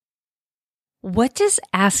What does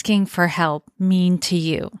asking for help mean to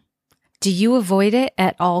you? Do you avoid it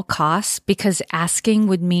at all costs because asking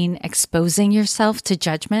would mean exposing yourself to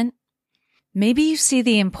judgment? Maybe you see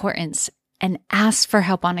the importance and ask for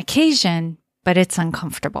help on occasion, but it's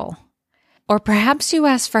uncomfortable. Or perhaps you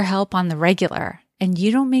ask for help on the regular and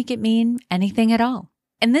you don't make it mean anything at all.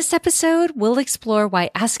 In this episode, we'll explore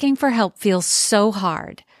why asking for help feels so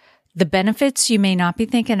hard, the benefits you may not be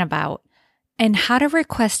thinking about, and how to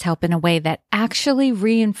request help in a way that actually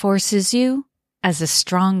reinforces you as a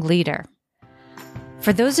strong leader.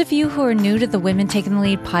 For those of you who are new to the Women Taking the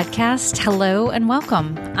Lead podcast, hello and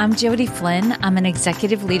welcome. I'm Jody Flynn. I'm an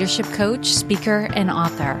executive leadership coach, speaker, and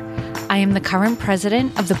author. I am the current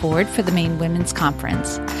president of the board for the Maine Women's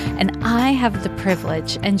Conference, and I have the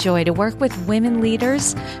privilege and joy to work with women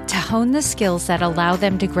leaders to hone the skills that allow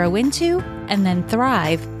them to grow into and then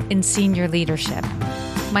thrive in senior leadership.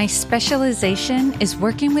 My specialization is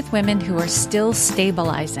working with women who are still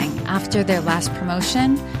stabilizing after their last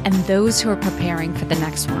promotion and those who are preparing for the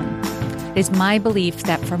next one. It is my belief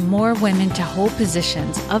that for more women to hold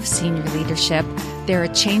positions of senior leadership, there are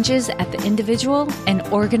changes at the individual and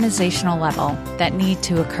organizational level that need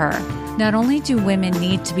to occur. Not only do women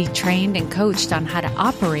need to be trained and coached on how to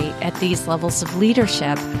operate at these levels of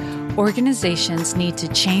leadership, organizations need to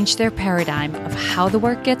change their paradigm of how the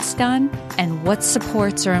work gets done and what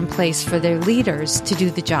supports are in place for their leaders to do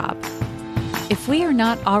the job. If we are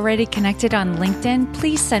not already connected on LinkedIn,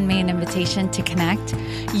 please send me an invitation to connect.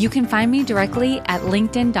 You can find me directly at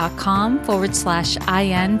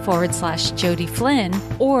linkedin.com/IN/Jody Flynn,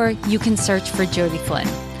 or you can search for Jody Flynn.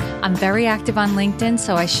 I'm very active on LinkedIn,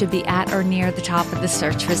 so I should be at or near the top of the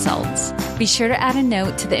search results. Be sure to add a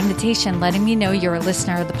note to the invitation letting me know you're a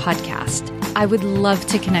listener of the podcast. I would love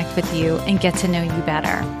to connect with you and get to know you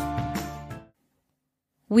better.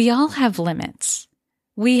 We all have limits.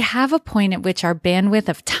 We have a point at which our bandwidth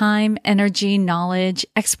of time, energy, knowledge,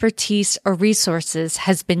 expertise, or resources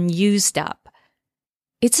has been used up.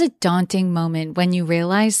 It's a daunting moment when you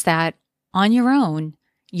realize that on your own,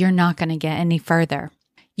 you're not going to get any further.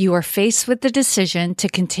 You are faced with the decision to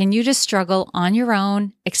continue to struggle on your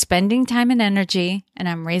own, expending time and energy, and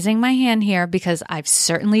I'm raising my hand here because I've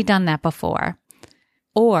certainly done that before.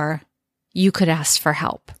 Or you could ask for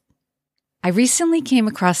help. I recently came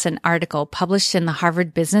across an article published in the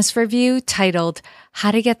Harvard Business Review titled, How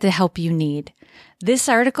to Get the Help You Need. This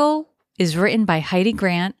article is written by Heidi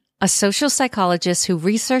Grant, a social psychologist who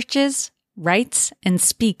researches, writes, and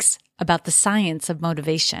speaks about the science of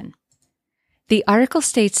motivation. The article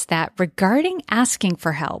states that regarding asking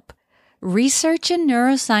for help, research in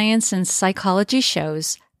neuroscience and psychology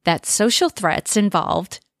shows that social threats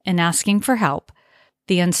involved in asking for help,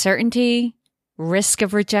 the uncertainty, risk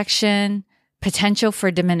of rejection, potential for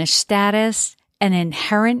diminished status, and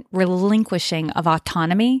inherent relinquishing of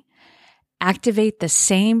autonomy activate the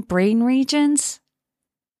same brain regions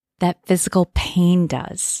that physical pain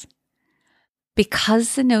does.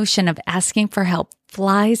 Because the notion of asking for help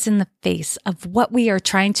flies in the face of what we are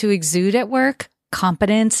trying to exude at work,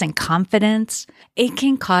 competence and confidence, it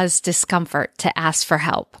can cause discomfort to ask for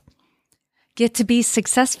help. Yet to be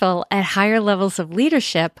successful at higher levels of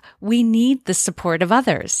leadership, we need the support of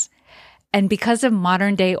others. And because of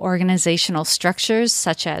modern-day organizational structures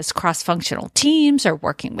such as cross-functional teams or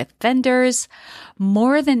working with vendors,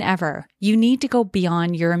 more than ever, you need to go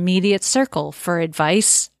beyond your immediate circle for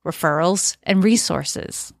advice, referrals, and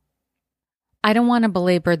resources. I don't want to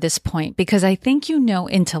belabor this point because I think you know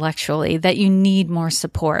intellectually that you need more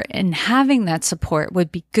support, and having that support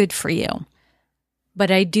would be good for you.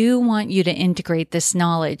 But I do want you to integrate this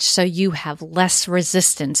knowledge so you have less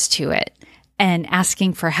resistance to it, and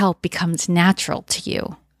asking for help becomes natural to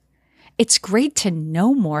you. It's great to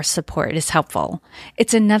know more support is helpful.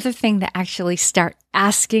 It's another thing to actually start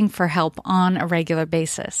asking for help on a regular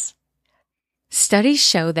basis. Studies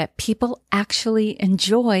show that people actually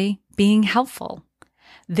enjoy being helpful.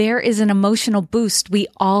 There is an emotional boost we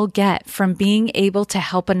all get from being able to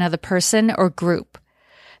help another person or group.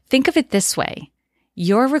 Think of it this way.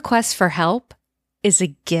 Your request for help is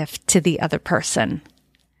a gift to the other person.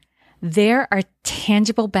 There are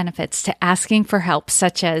tangible benefits to asking for help,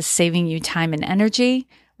 such as saving you time and energy,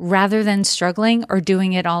 rather than struggling or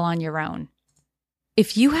doing it all on your own.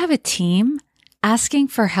 If you have a team, asking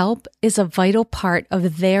for help is a vital part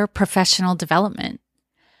of their professional development.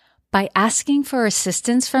 By asking for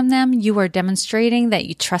assistance from them, you are demonstrating that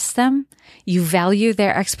you trust them, you value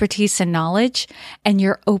their expertise and knowledge, and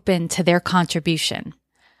you're open to their contribution.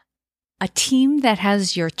 A team that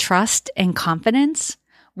has your trust and confidence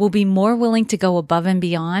will be more willing to go above and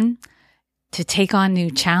beyond, to take on new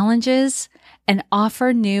challenges, and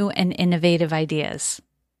offer new and innovative ideas.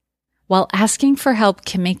 While asking for help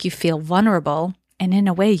can make you feel vulnerable, and in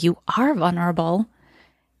a way you are vulnerable,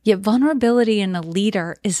 yet vulnerability in a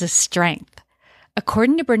leader is a strength.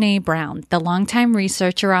 According to Brené Brown, the longtime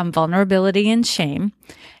researcher on vulnerability and shame,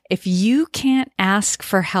 if you can't ask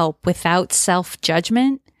for help without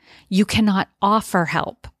self-judgment, you cannot offer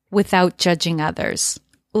help without judging others.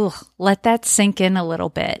 Let that sink in a little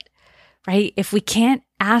bit, right? If we can't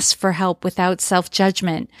ask for help without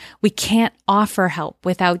self-judgment, we can't offer help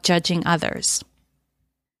without judging others.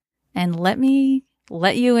 And let me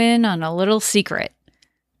let you in on a little secret.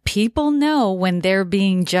 People know when they're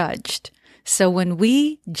being judged. So when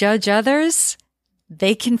we judge others,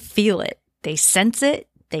 they can feel it. They sense it.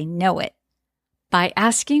 They know it. By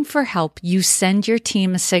asking for help, you send your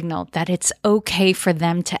team a signal that it's okay for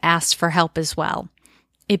them to ask for help as well.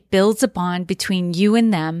 It builds a bond between you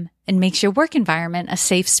and them and makes your work environment a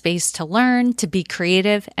safe space to learn, to be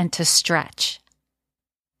creative, and to stretch.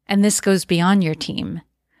 And this goes beyond your team.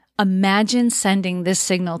 Imagine sending this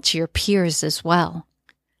signal to your peers as well.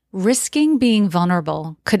 Risking being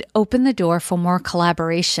vulnerable could open the door for more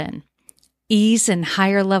collaboration, ease and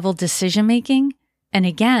higher level decision-making, and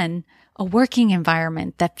again, a working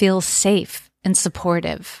environment that feels safe and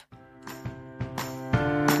supportive.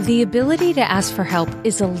 The ability to ask for help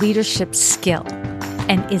is a leadership skill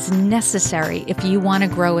and is necessary if you want to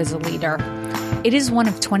grow as a leader. It is one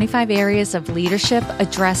of 25 areas of leadership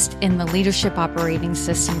addressed in the Leadership Operating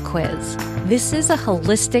System quiz. This is a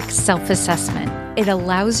holistic self-assessment. It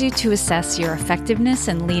allows you to assess your effectiveness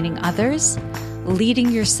in leading others,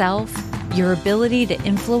 leading yourself, your ability to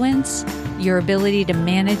influence, your ability to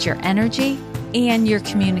manage your energy, and your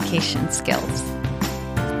communication skills.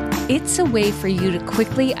 It's a way for you to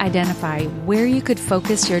quickly identify where you could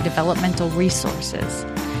focus your developmental resources.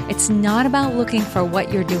 It's not about looking for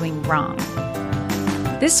what you're doing wrong.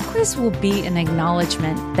 This quiz will be an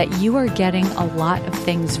acknowledgement that you are getting a lot of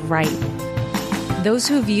things right. Those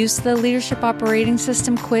who have used the Leadership Operating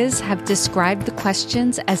System quiz have described the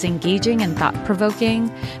questions as engaging and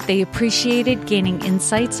thought-provoking. They appreciated gaining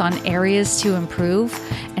insights on areas to improve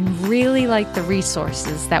and really liked the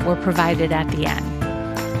resources that were provided at the end.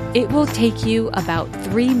 It will take you about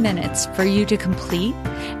 3 minutes for you to complete,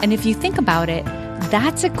 and if you think about it,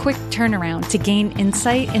 that's a quick turnaround to gain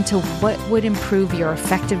insight into what would improve your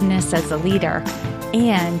effectiveness as a leader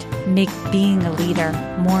and make being a leader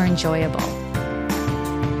more enjoyable.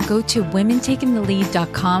 Go to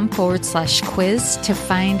womentakingthelead.com/quiz to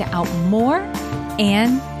find out more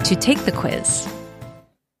and to take the quiz.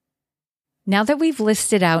 Now that we've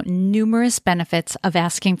listed out numerous benefits of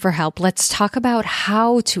asking for help, let's talk about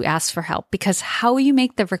how to ask for help, because how you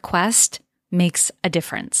make the request makes a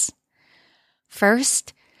difference.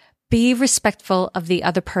 First, be respectful of the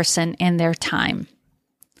other person and their time.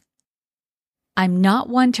 I'm not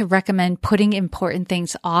one to recommend putting important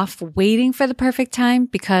things off, waiting for the perfect time,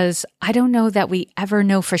 because I don't know that we ever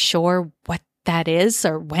know for sure what that is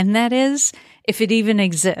or when that is, if it even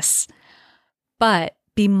exists. But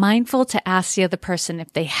be mindful to ask the other person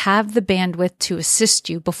if they have the bandwidth to assist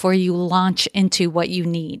you before you launch into what you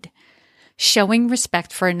need. Showing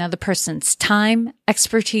respect for another person's time,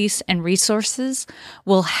 expertise, and resources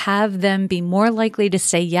will have them be more likely to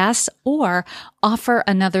say yes or offer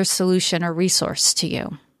another solution or resource to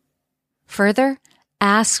you. Further,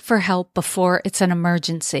 ask for help before it's an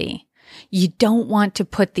emergency. You don't want to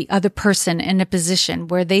put the other person in a position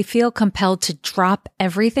where they feel compelled to drop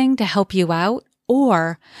everything to help you out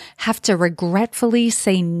or have to regretfully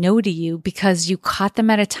say no to you because you caught them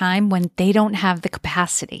at a time when they don't have the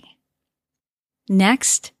capacity.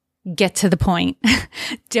 Next, get to the point.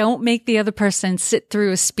 Don't make the other person sit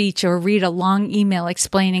through a speech or read a long email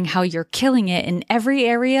explaining how you're killing it in every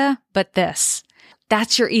area but this.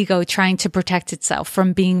 That's your ego trying to protect itself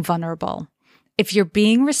from being vulnerable. If you're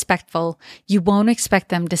being respectful, you won't expect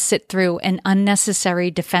them to sit through an unnecessary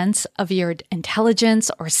defense of your intelligence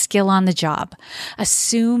or skill on the job.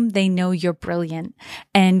 Assume they know you're brilliant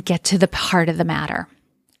and get to the heart of the matter.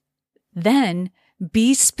 Then,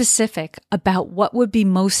 be specific about what would be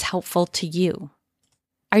most helpful to you.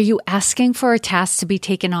 Are you asking for a task to be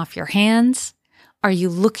taken off your hands? Are you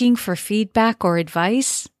looking for feedback or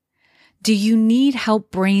advice? Do you need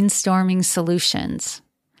help brainstorming solutions?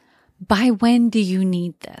 By when do you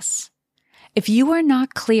need this? If you are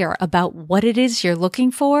not clear about what it is you're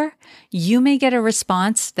looking for, you may get a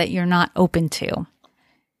response that you're not open to.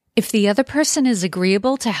 If the other person is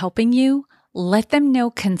agreeable to helping you, let them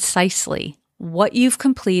know concisely what you've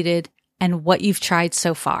completed and what you've tried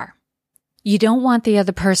so far. You don't want the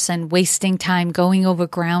other person wasting time going over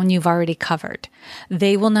ground you've already covered.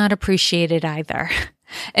 They will not appreciate it either.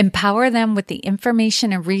 Empower them with the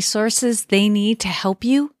information and resources they need to help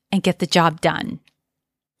you and get the job done.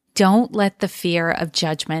 Don't let the fear of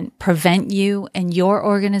judgment prevent you and your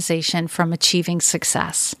organization from achieving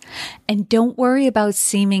success. And don't worry about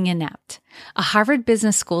seeming inept. A Harvard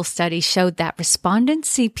Business School study showed that respondents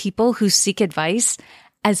see people who seek advice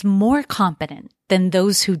as more competent than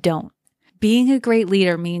those who don't. Being a great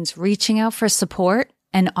leader means reaching out for support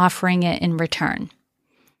and offering it in return.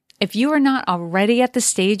 If you are not already at the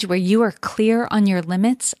stage where you are clear on your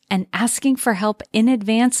limits and asking for help in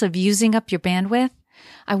advance of using up your bandwidth,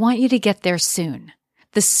 I want you to get there soon.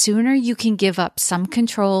 The sooner you can give up some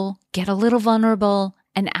control, get a little vulnerable,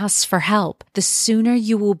 and ask for help, the sooner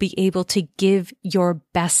you will be able to give your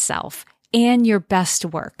best self and your best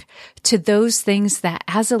work to those things that,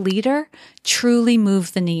 as a leader, truly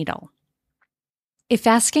move the needle. If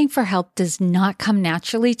asking for help does not come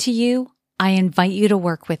naturally to you, I invite you to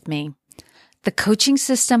work with me. The coaching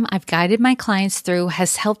system I've guided my clients through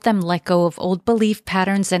has helped them let go of old belief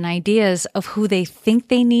patterns and ideas of who they think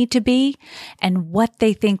they need to be and what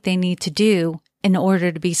they think they need to do in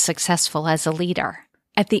order to be successful as a leader.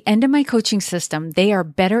 At the end of my coaching system, they are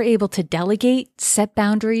better able to delegate, set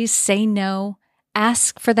boundaries, say no,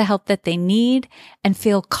 ask for the help that they need, and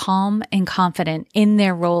feel calm and confident in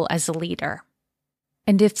their role as a leader.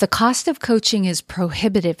 And if the cost of coaching is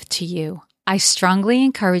prohibitive to you, I strongly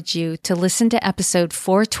encourage you to listen to episode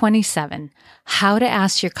 427, How to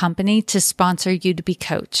Ask Your Company to Sponsor You to Be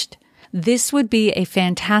Coached. This would be a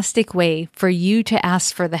fantastic way for you to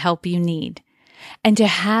ask for the help you need. And to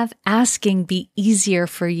have asking be easier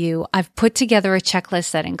for you, I've put together a checklist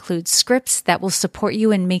that includes scripts that will support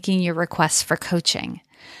you in making your requests for coaching.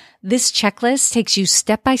 This checklist takes you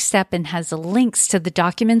step by step and has links to the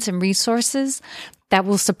documents and resources that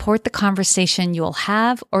will support the conversation you'll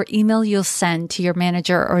have or email you'll send to your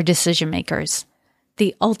manager or decision makers.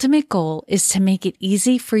 The ultimate goal is to make it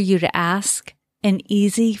easy for you to ask and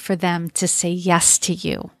easy for them to say yes to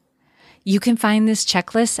you. You can find this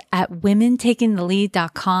checklist at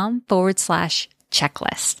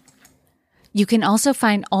womentakingthelead.com/checklist. You can also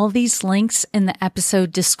find all these links in the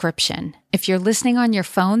episode description. If you're listening on your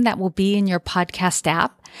phone, that will be in your podcast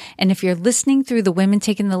app. And if you're listening through the Women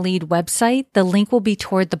Taking the Lead website, the link will be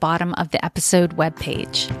toward the bottom of the episode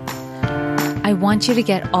webpage. I want you to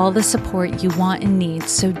get all the support you want and need,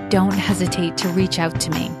 so don't hesitate to reach out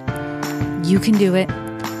to me. You can do it,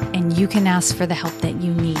 and you can ask for the help that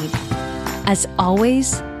you need. As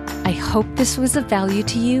always, I hope this was of value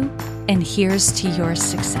to you, and here's to your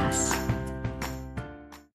success.